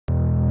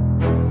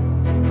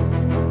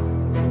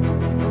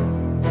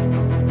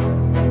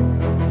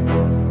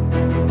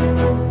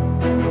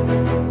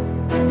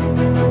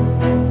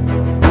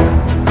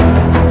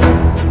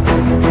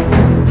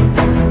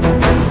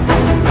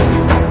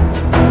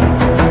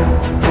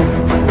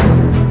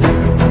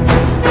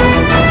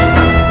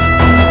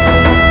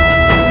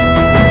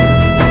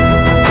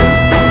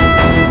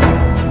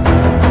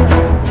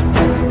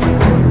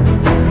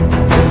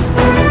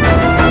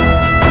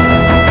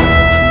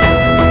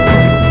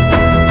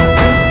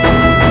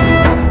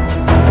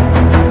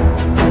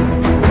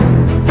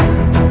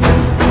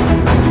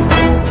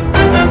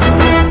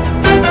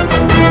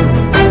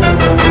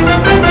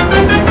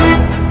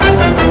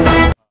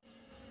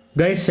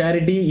Guys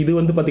ஷேரிட்டி இது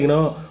வந்து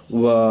பார்த்தீங்கன்னா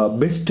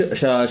பெஸ்ட்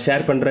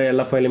ஷேர் பண்ணுற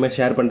எல்லா ஃபைலுமே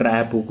ஷேர் பண்ணுற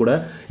ஆப்பு கூட.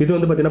 இது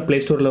வந்து பார்த்தீங்கன்னா ப்ளே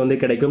ஸ்டோரில் வந்து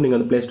கிடைக்கும். நீங்கள்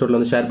வந்து ப்ளே ஸ்டோரில்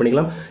வந்து ஷேர்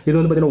பண்ணிக்கலாம். இது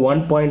வந்து பார்த்தீங்கன்னா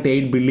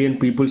 1.8 பில்லியன்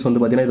பீப்புள்ஸ் வந்து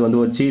பார்த்தீங்கன்னா இது வந்து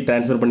வச்சு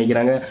ட்ரான்ஸ்ஃபர்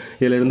பண்ணிக்கிறாங்க.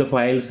 இதில் இருந்து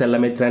ஃபைல்ஸ்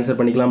எல்லாமே ட்ரான்ஸ்ஃபர்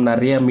பண்ணிக்கலாம்.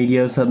 நிறைய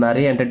மீடியாஸ்,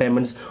 நிறைய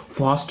என்டர்டைன்மெண்ட்ஸ்,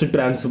 ஃபாஸ்ட்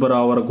ட்ரான்ஸ்ஃபர்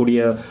ஆகக்கூடிய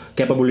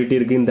கேப்பபிலிட்டி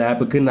இருக்குது இந்த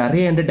ஆப்புக்கு.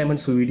 நிறைய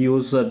என்டர்டைன்மெண்ட்ஸ்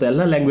வீடியோஸ்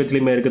எல்லா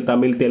லாங்குவேஜ்லையுமே இருக்குது.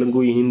 தமிழ்,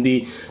 தெலுங்கு, ஹிந்தி,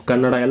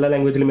 கன்னடா எல்லா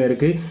லாங்குவேஜ்லையுமே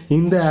இருக்குது.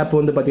 இந்த ஆப்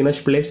வந்து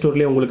பார்த்தீங்கன்னா ப்ளே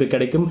ஸ்டோர்லேயே உங்களுக்கு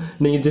கிடைக்கும்.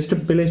 நீங்கள் ஜஸ்ட்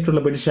ப்ளே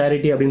ஸ்டோரில் போய்ட்டு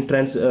ஷேரிட்டி அப்படின்னு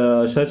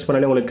சர்ச்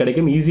பண்ணாலே உங்களுக்கு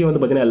கிடைக்கும். ஈஸியாக வந்து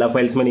பார்த்தீங்கன்னா எல்லா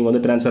ஃபைல்ஸுமே நீங்கள்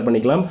வந்து ட்ரான்ஸ்ஃபர்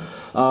பண்ணிக்கலாம்.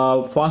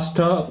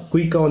 ஃபாஸ்ட்டாக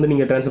குயிக்காக வந்து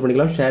நீங்கள் ட்ரான்ஸ்ஃபர்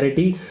பண்ணிக்கலாம்.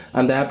 ஷேரிட்டி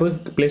அந்த ஆப்பு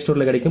ப்ளே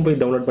ஸ்டோரில் கிடைக்கும். போய்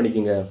டவுன்லோட்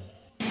பண்ணிக்கோங்க.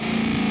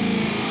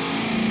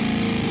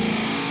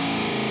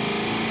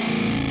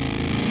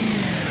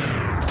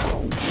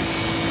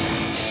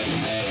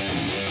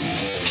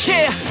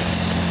 Yeah,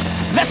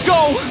 let's go.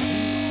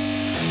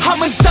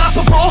 I'm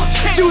unstoppable,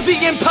 do the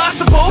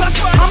impossible.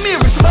 I'm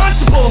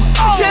irresponsible,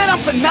 yet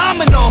I'm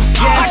phenomenal.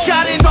 I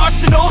got an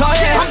arsenal,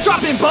 I'm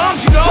dropping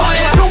bombs, you know.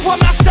 No,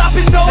 I'm not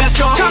stopping, no.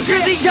 Conquer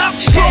the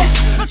obstacle.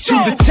 To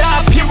the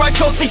top, here I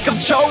go, think I'm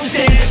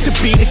chosen to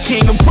be the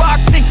king of rock,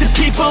 think the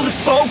people have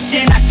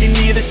spoken. I can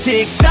hear the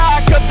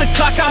tick-tock of the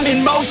clock, I'm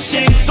in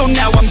motion. So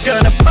now I'm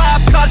gonna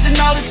pop, causing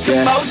all this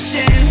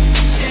commotion.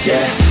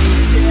 Yeah,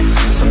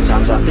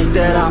 sometimes I think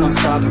that I'm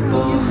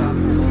unstoppable.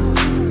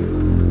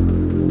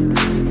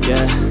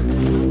 Yeah,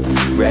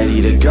 ready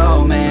to go,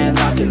 man,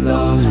 lock and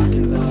load.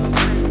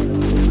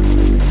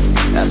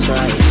 That's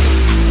right,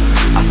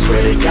 I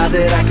swear to God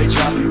that I could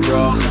drop you,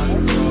 bro.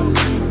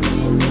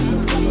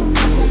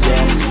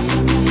 Yeah,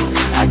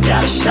 I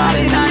got a shot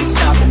and I ain't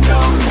stopping,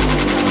 no.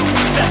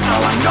 That's how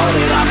I know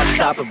that I'm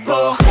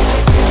unstoppable.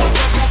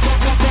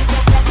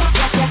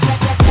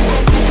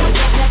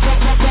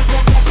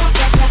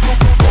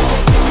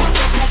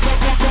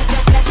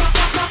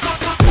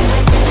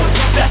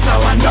 That's how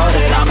I know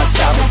that I'm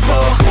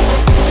unstoppable.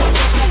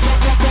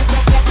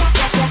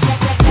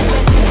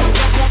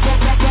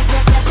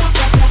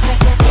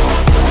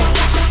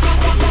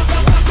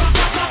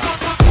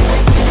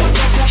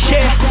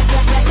 Yeah,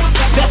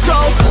 let's go.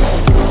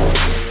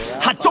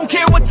 I don't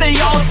care what they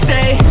all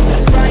say.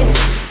 That's right.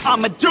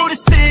 I'ma do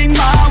this thing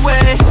my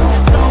way.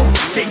 Let's go.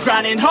 Been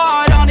grinding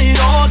hard on it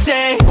all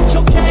day.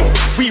 Okay,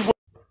 we will.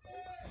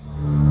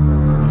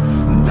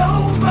 No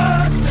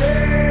mercy.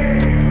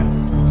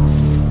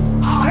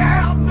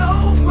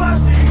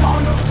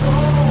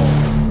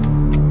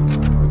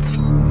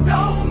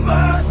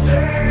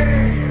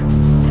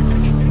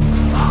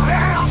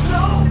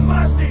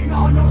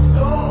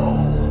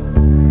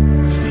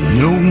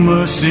 No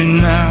mercy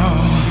now.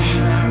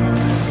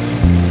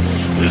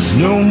 There's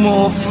no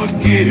more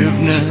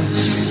forgiveness.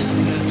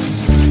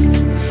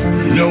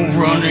 No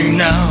running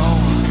now.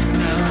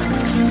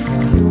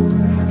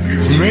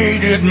 You've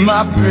made it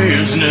my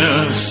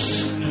business.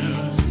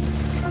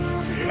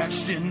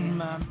 Etched in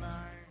my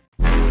mind.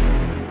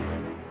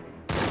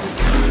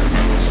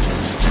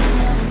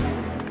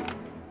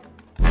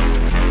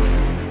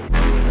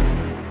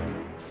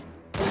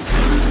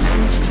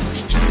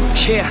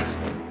 Yeah,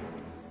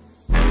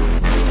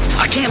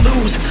 I can't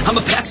lose,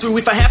 I'ma pass through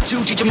if I have to.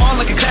 Teach them all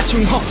like a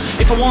classroom,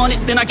 If I want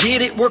it, then I get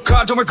it. Work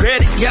hard, don't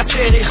regret it, yeah I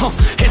said it,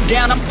 Head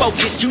down, I'm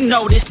focused, you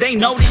know this. They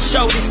know this,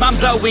 show this, mind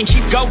blowing.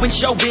 Keep going,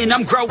 showing,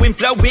 I'm growing.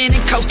 Flowing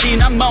and coasting,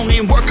 I'm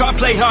moaning. Work hard,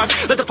 play hard,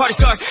 let the party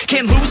start.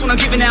 Can't lose when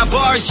I'm giving out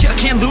bars. Yeah,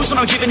 can't lose when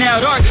I'm giving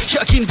out art.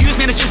 Yeah, confused,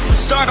 man, it's just the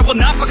start. I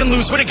will not fucking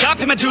lose, swear to God,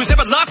 pay my dues.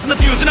 Never lost in the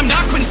views, and I'm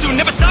not quitting soon.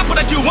 Never stop what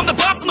I do, I'm the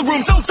boss in the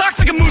room. Selling stocks,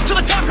 make a move to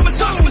the top, coming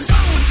soon.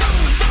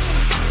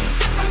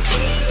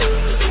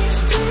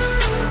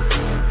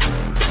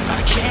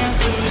 I can't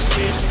lose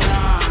this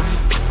time.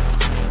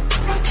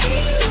 I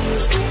can't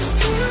lose this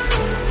time.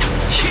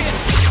 Yeah,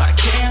 I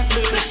can't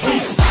lose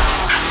this time.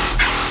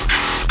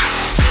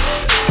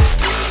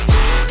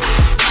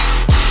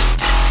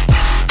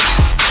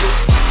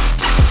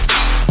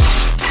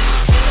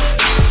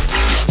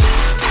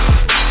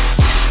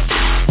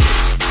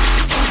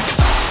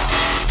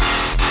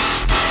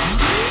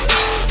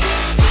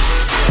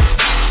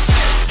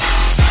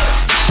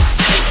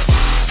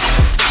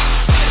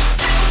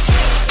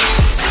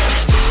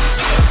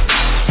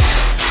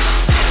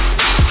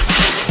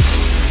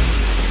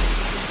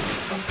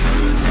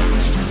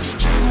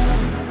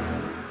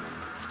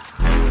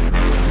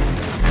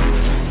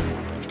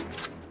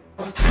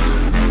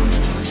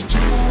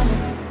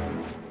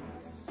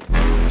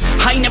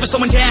 I ain't never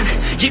slowing down,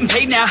 getting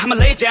paid now, I'ma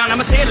lay it down,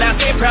 I'ma say it loud,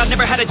 say it proud,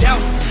 never had a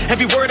doubt.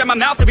 Every word out my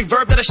mouth, every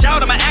verb that I shout,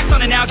 I'ma act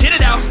on it now, get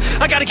it out.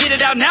 I gotta get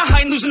it out now,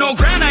 I ain't losing no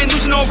ground, I ain't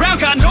losing no round,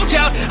 got no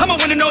doubt. I'ma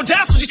win no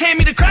doubt, so just hand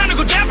me the crown or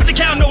go down for the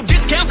count. No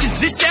discount, cause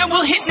this sound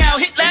will hit now,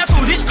 hit loud, so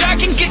this crowd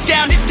can get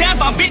down. This town's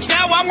my bitch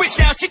now, I'm rich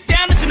now, sit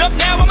down, listen up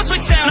now, I'ma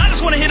switch sound. I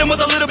just wanna hit 'em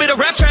with a little bit of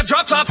rap trap,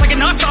 drop tops, I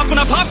can not stop when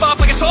I pop off,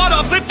 like a sawed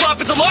off, flip flop,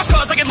 it's a lost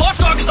cause, I get lost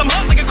on cause I'm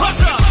hot like a clock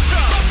drop.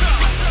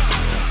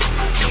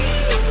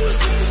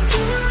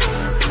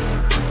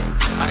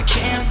 I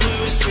can't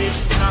lose this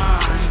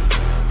time.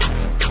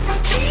 I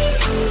can't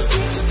lose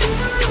this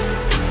time.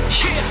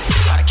 Yeah,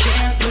 I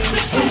can't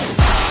lose this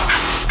time.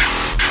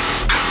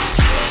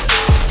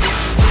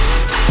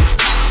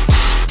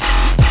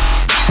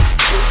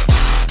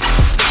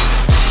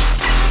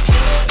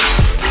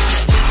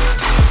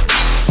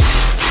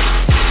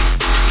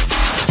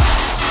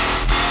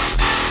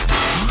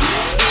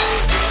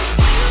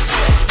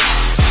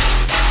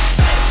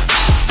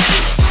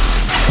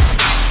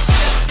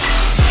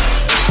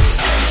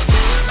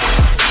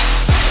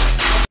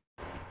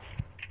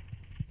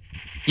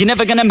 you're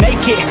never gonna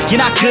make it,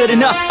 you're not good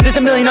enough. There's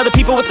a million other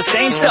people with the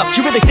same stuff.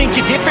 You really think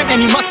you're different?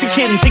 Man, you must be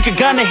kidding. Think you're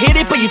gonna hit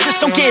it, but you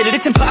just don't get it.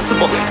 It's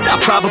impossible, it's not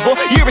probable,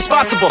 you're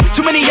irresponsible.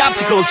 Too many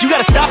obstacles, you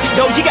gotta stop it,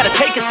 yo. You gotta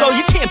take it slow,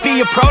 you can't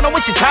be a pro. Don't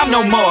waste your time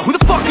no more. Who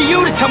the fuck are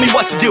you to tell me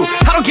what to do?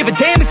 I don't give a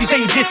damn if you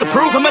say you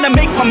disapprove. I'm gonna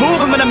make my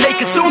move, I'm gonna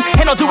make it soon,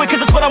 and I'll do it cause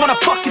it's what I wanna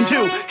fucking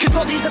do. Cause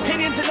all these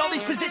opinions and all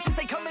these positions